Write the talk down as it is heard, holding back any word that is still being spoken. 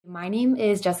My name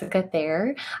is Jessica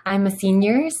Thayer. I'm a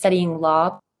senior studying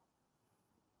law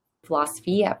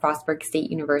philosophy at Frostburg State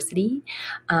University.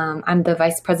 I'm the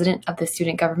vice president of the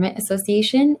Student Government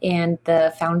Association and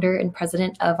the founder and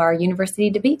president of our university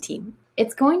debate team.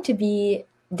 It's going to be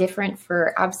different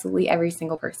for absolutely every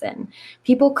single person.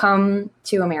 People come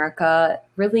to America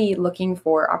really looking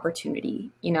for opportunity,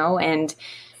 and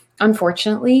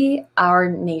unfortunately, our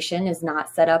nation is not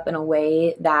set up in a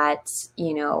way that,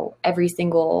 every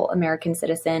single American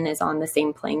citizen is on the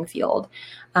same playing field.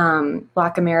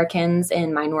 Black Americans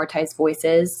and minoritized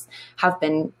voices have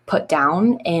been put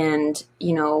down, and,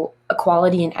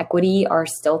 equality and equity are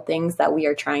still things that we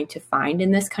are trying to find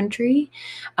in this country.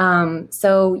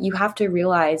 So you have to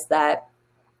realize that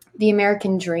the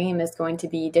American dream is going to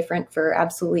be different for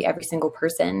absolutely every single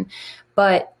person.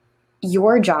 But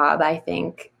your job, I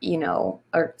think,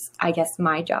 or I guess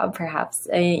my job perhaps,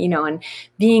 and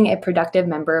being a productive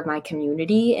member of my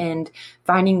community and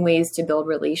finding ways to build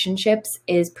relationships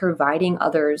is providing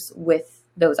others with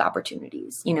those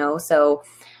opportunities, So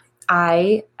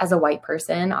I, as a white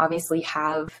person, obviously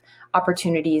have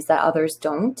opportunities that others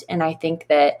don't. And I think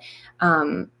that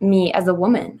me as a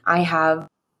woman, I have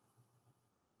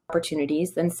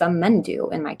opportunities than some men do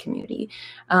in my community.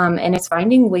 And it's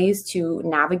finding ways to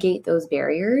navigate those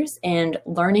barriers and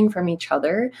learning from each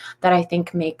other that I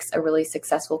think makes a really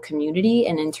successful community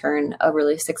and in turn, a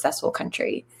really successful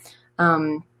country.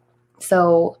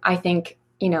 So I think,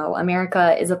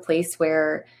 America is a place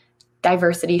where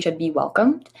diversity should be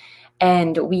welcomed.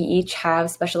 And we each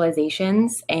have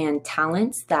specializations and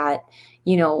talents that,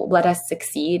 let us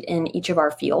succeed in each of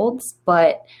our fields.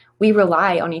 But we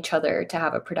rely on each other to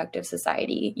have a productive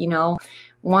society.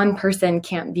 One person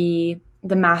can't be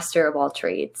the master of all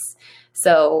trades.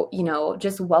 So,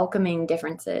 just welcoming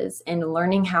differences and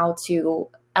learning how to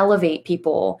elevate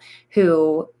people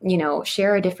who,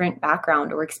 share a different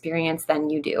background or experience than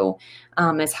you do,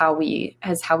 is how we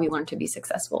learn to be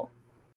successful.